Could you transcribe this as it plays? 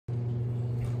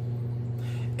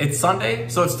It's Sunday,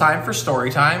 so it's time for story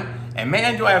time. And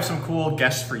man, do I have some cool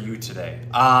guests for you today.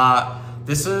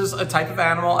 This is a type of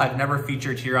animal I've never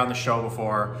featured here on the show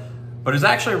before, but it's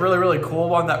actually a really cool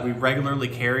one that we regularly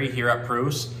carry here at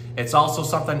Bruce. It's also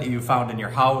something that you found in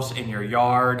your house, in your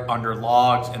yard, under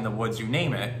logs, in the woods, you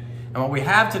name it. And what we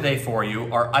have today for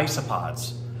you are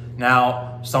isopods.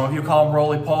 Now, some of you call them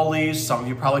roly-polies, some of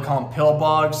you probably call them pill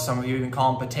bugs, some of you even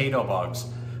call them potato bugs.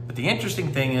 But the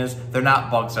interesting thing is they're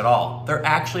not bugs at all. They're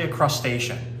actually a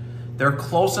crustacean. Their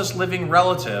closest living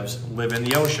relatives live in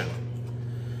the ocean.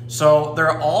 So there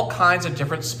are all kinds of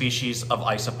different species of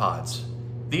isopods.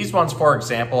 These ones, for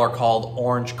example, are called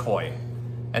orange koi.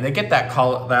 And they get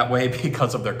that way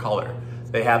because of their color.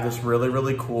 They have this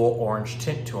really cool orange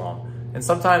tint to them. And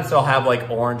sometimes they'll have like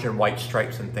orange and white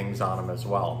stripes and things on them as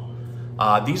well.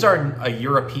 These are a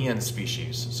European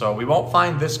species, so we won't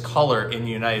find this color in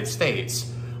the United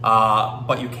States,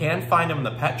 but you can find them in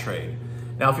the pet trade.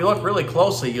 Now, if you look really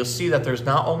closely, you'll see that there's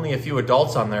not only a few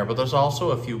adults on there, but there's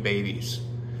also a few babies.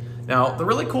 Now, the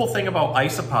really cool thing about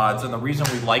isopods and the reason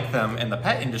we like them in the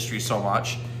pet industry so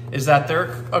much is that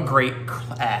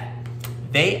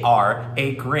they are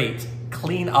a great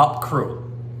cleanup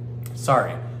crew.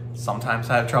 Sorry, sometimes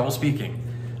I have trouble speaking.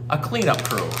 A cleanup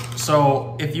crew.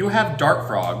 So if you have dart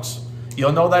frogs,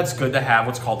 you'll know that's good to have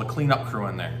what's called a cleanup crew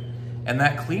in there. And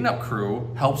that cleanup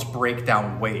crew helps break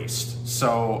down waste.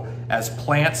 So as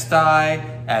plants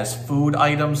die, as food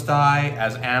items die,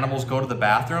 as animals go to the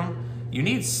bathroom, you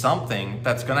need something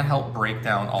that's gonna help break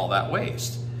down all that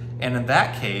waste. And in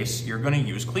that case, you're gonna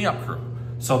use cleanup crew.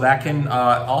 So that can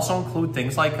also include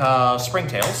things like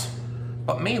springtails,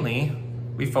 but mainly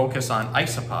we focus on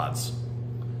isopods.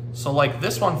 So like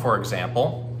this one, for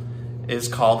example, is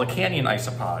called a canyon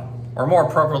isopod, or more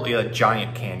appropriately, a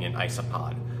giant canyon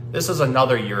isopod. This is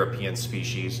another European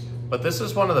species, but this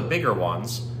is one of the bigger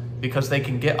ones because they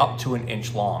can get up to 1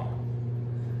 inch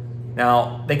long.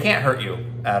 Now, they can't hurt you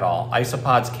at all.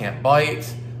 Isopods can't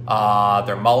bite,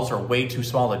 their mouths are way too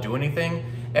small to do anything,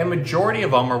 and majority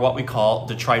of them are what we call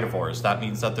detritivores. That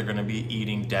means that they're gonna be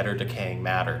eating dead or decaying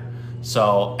matter.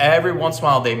 So every once in a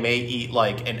while, they may eat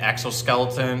like an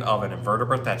exoskeleton of an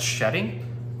invertebrate that's shedding.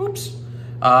 Oops.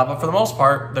 But for the most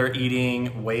part, they're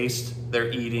eating waste,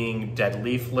 they're eating dead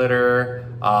leaf litter,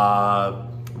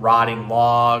 rotting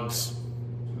logs,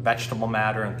 vegetable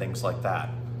matter, and things like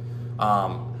that.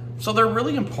 So they're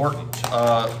really important.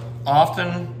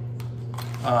 Often,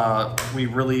 we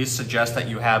really suggest that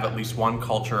you have at least one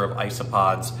culture of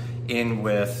isopods in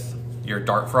with your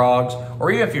dart frogs,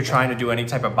 or even if you're trying to do any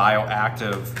type of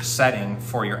bioactive setting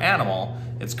for your animal,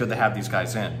 it's good to have these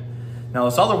guys in. Now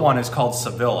this other one is called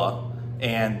Sevilla,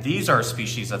 and these are a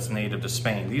species that's native to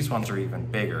Spain. These ones are even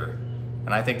bigger,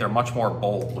 and I think they're much more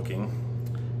bold looking.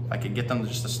 If I could get them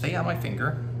just to stay on my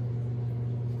finger.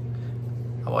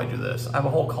 How do I do this? I have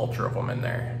a whole culture of them in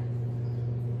there.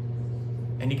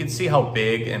 And you can see how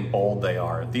big and bold they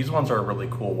are. These ones are a really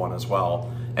cool one as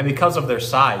well. And because of their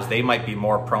size, they might be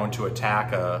more prone to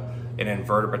attack an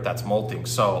invertebrate that's molting.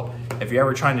 So if you're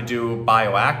ever trying to do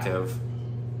bioactive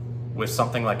with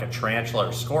something like a tarantula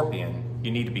or scorpion,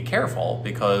 you need to be careful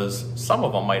because some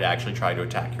of them might actually try to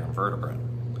attack your invertebrate.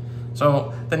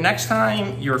 So the next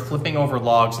time you're flipping over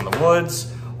logs in the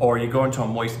woods, or you go into a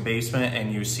moist basement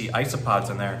and you see isopods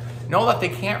in there, know that they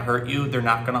can't hurt you, they're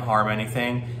not gonna harm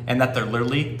anything, and that they're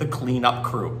literally the cleanup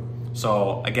crew.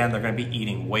 So again, they're gonna be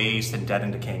eating waste and dead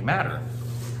and decaying matter.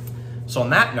 So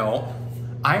on that note,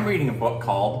 I'm reading a book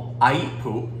called I Eat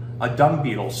Poop, a Dung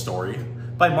Beetle Story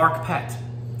by Mark Pett.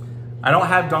 I don't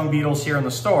have dung beetles here in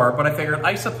the store, but I figured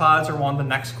isopods are one of the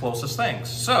next closest things.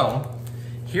 So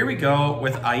here we go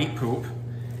with I Eat Poop,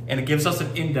 and it gives us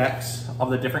an index of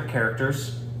the different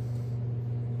characters.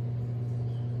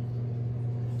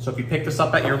 So if you pick this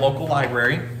up at your local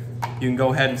library, you can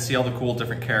go ahead and see all the cool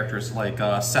different characters like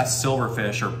Seth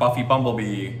Silverfish or Buffy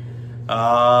Bumblebee,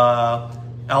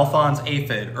 Alphonse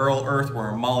Aphid, Earl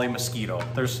Earthworm, Molly Mosquito.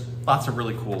 There's lots of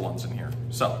really cool ones in here.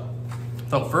 So,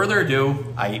 without further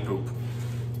ado, I eat poop.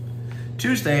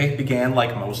 Tuesday began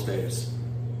like most days.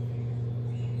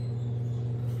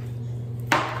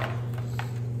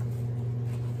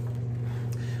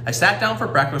 I sat down for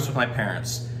breakfast with my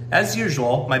parents. As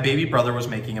usual, my baby brother was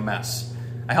making a mess.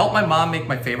 I helped my mom make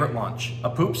my favorite lunch, a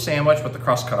poop sandwich with the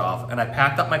crust cut off, and I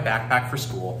packed up my backpack for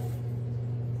school.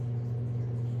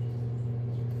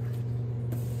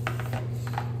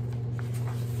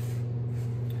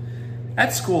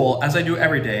 At school, as I do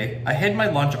every day, I hid my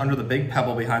lunch under the big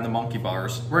pebble behind the monkey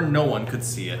bars where no one could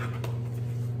see it.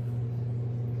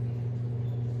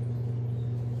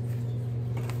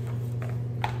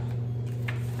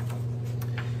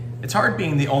 It's hard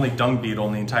being the only dung beetle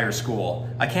in the entire school.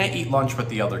 I can't eat lunch with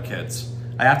the other kids.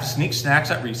 I have to sneak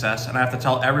snacks at recess, and I have to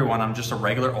tell everyone I'm just a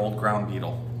regular old ground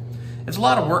beetle. It's a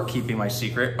lot of work keeping my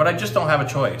secret, but I just don't have a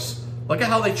choice. Look at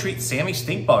how they treat Sammy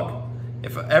Stinkbug.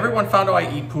 If everyone found out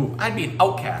I eat poop, I'd be an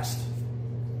outcast.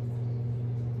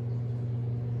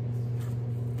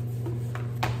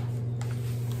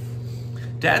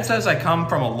 Dad says I come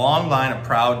from a long line of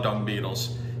proud dung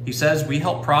beetles. He says we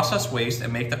help process waste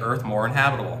and make the earth more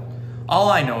inhabitable. All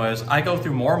I know is I go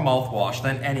through more mouthwash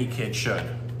than any kid should.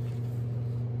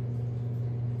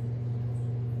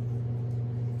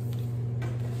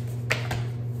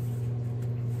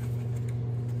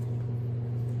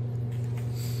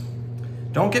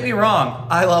 Don't get me wrong,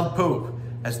 I love poop.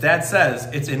 As Dad says,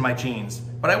 it's in my genes.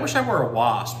 But I wish I were a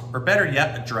wasp, or better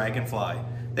yet, a dragonfly.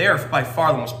 They are by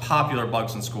far the most popular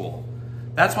bugs in school.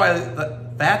 That's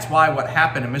why what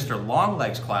happened in Mr.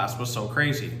 Longleg's class was so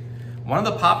crazy. One of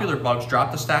the popular bugs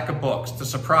dropped a stack of books to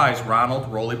surprise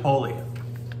Ronald Roly-Poly.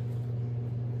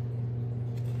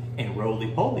 And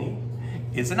Roly-Poly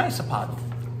is an isopod.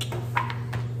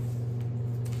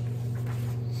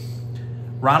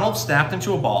 Ronald snapped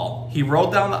into a ball. He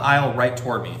rolled down the aisle right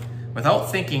toward me.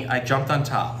 Without thinking, I jumped on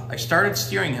top. I started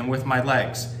steering him with my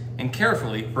legs and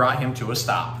carefully brought him to a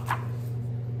stop.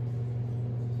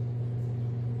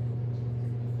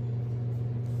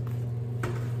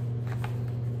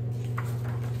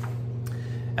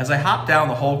 As I hopped down,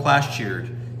 the whole class cheered.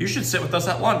 "You should sit with us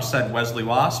at lunch," said Wesley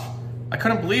Wasp. I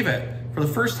couldn't believe it. For the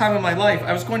first time in my life,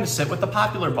 I was going to sit with the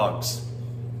popular bugs.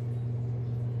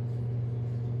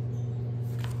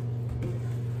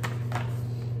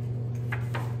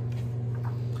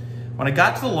 When I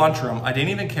got to the lunchroom, I didn't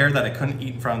even care that I couldn't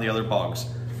eat in front of the other bugs.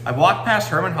 I walked past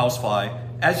Herman Housefly.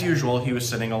 As usual, he was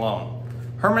sitting alone.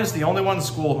 Herman is the only one in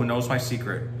school who knows my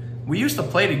secret. We used to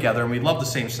play together and we loved the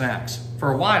same snacks.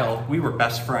 For a while, we were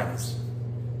best friends.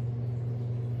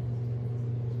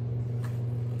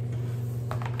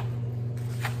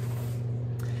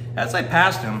 As I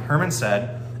passed him, Herman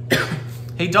said,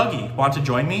 "Hey Dougie, want to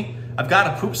join me? I've got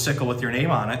a poopsicle with your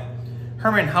name on it."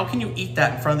 "Herman, how can you eat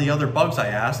that in front of the other bugs?" I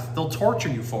asked. "They'll torture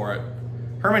you for it."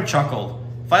 Herman chuckled.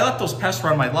 "If I let those pests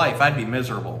run my life, I'd be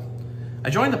miserable." I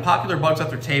joined the popular bugs at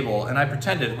their table and I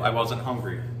pretended I wasn't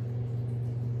hungry.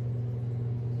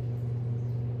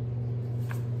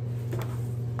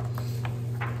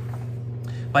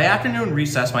 By afternoon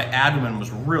recess, my abdomen was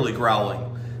really growling.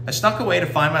 I snuck away to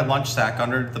find my lunch sack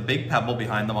under the big pebble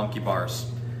behind the monkey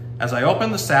bars. As I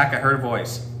opened the sack, I heard a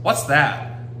voice. "What's that?"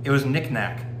 It was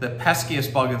Knick-Knack, the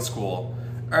peskiest bug in school.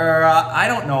 I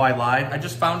don't know," I lied. "I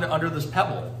just found it under this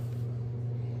pebble."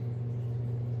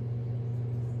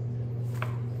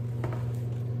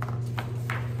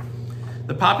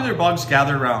 The popular bugs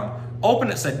gathered around. "Open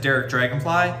it," said Derek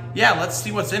Dragonfly. "Yeah, let's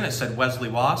see what's in it," said Wesley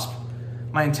Wasp.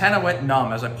 My antenna went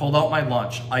numb as I pulled out my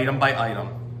lunch, item by item.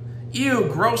 "Ew,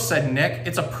 gross," said Nick.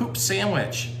 "It's a poop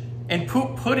sandwich." "And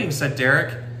poop pudding," said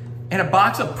Derek. "And a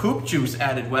box of poop juice,"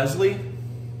 added Wesley.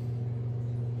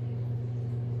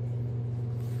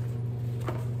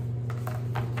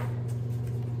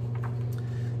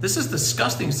 "This is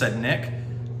disgusting," said Nick.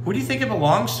 "Who do you think it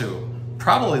belongs to?"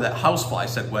 "Probably that housefly,"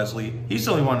 said Wesley. "He's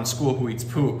the only one in school who eats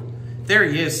poop." "There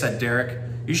he is," said Derek.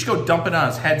 "You should go dump it on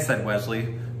his head," said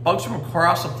Wesley. Bugs from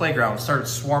across the playground started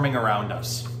swarming around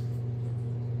us.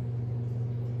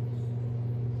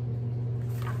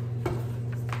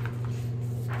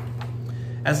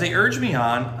 As they urged me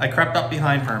on, I crept up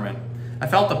behind Herman. I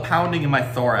felt a pounding in my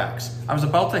thorax. I was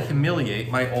about to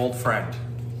humiliate my old friend.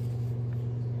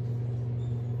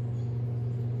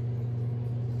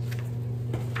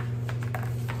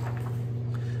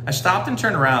 I stopped and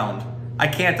turned around. "I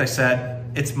can't," I said.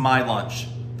 "It's my lunch."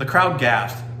 The crowd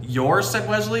gasped. "Yours?" said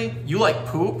Wesley. "You like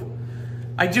poop?"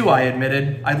 "I do," I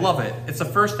admitted. "I love it. It's the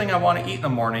first thing I want to eat in the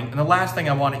morning and the last thing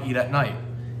I want to eat at night.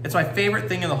 It's my favorite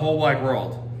thing in the whole wide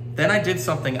world." Then I did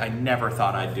something I never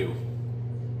thought I'd do.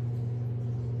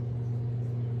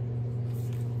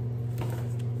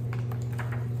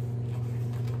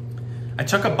 I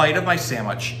took a bite of my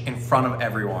sandwich in front of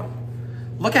everyone.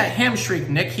 "Look at him," shrieked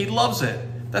Nick. "He loves it."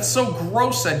 "That's so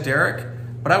gross," said Derek,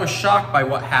 but I was shocked by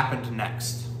what happened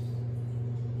next.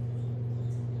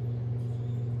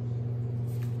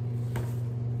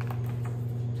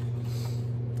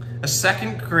 A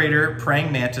second grader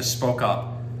praying mantis spoke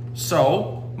up.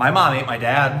 "So, my mom ate my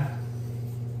dad."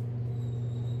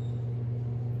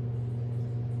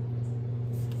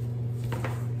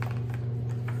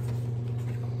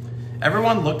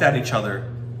 Everyone looked at each other.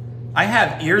 "I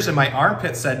have ears in my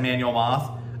armpit," said Manual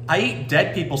Moth. "I eat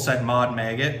dead people," said Maud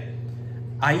Maggot.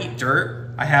 "I eat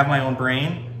dirt. I have my own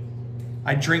brain."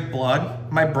 I drink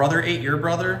blood. My brother ate your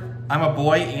brother. I'm a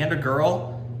boy and a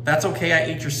girl. That's okay, I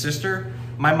ate your sister.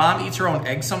 My mom eats her own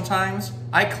eggs sometimes.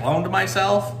 I cloned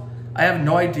myself. I have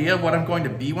no idea what I'm going to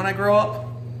be when I grow up.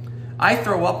 I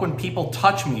throw up when people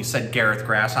touch me, said Gareth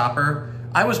Grasshopper.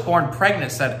 I was born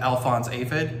pregnant, said Alphonse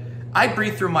Aphid. I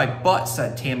breathe through my butt,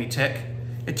 said Tammy Tick.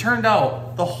 It turned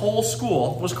out the whole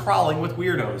school was crawling with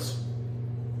weirdos.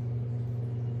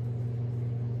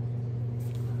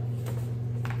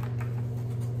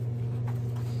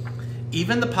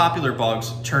 Even the popular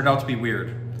bugs turned out to be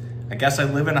weird. I guess I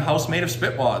live in a house made of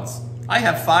spitwads. I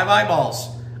have 5 eyeballs.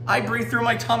 I breathe through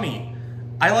my tummy.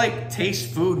 I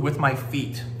taste food with my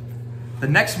feet. The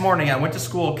next morning I went to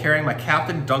school carrying my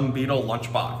Captain Dung Beetle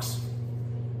lunchbox.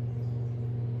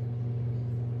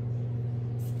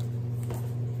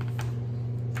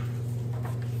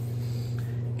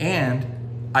 And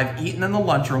I've eaten in the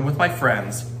lunchroom with my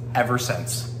friends ever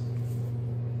since.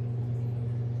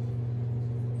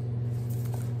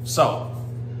 So,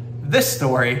 this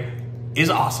story is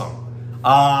awesome.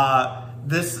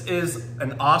 This is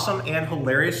an awesome and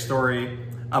hilarious story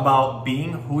about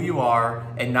being who you are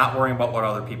and not worrying about what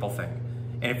other people think.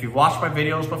 And if you've watched my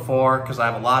videos before, because I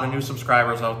have a lot of new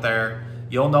subscribers out there,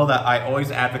 you'll know that I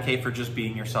always advocate for just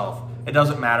being yourself. It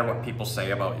doesn't matter what people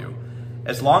say about you.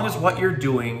 As long as what you're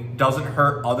doing doesn't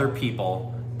hurt other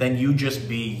people, then you just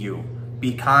be you.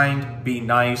 Be kind, be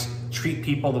nice, treat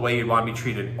people the way you'd want to be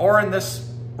treated. Or in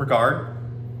this regard,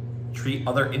 treat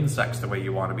other insects the way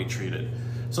you want to be treated.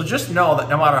 So just know that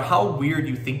no matter how weird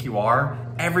you think you are,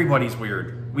 everybody's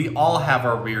weird. We all have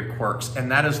our weird quirks, and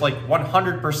that is like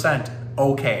 100%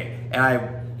 okay. And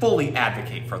I fully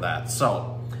advocate for that.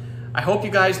 So I hope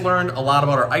you guys learned a lot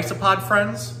about our isopod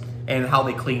friends and how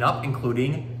they clean up,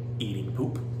 including eating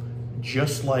poop,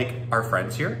 just like our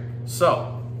friends here.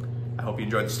 So I hope you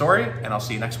enjoyed the story, and I'll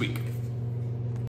see you next week.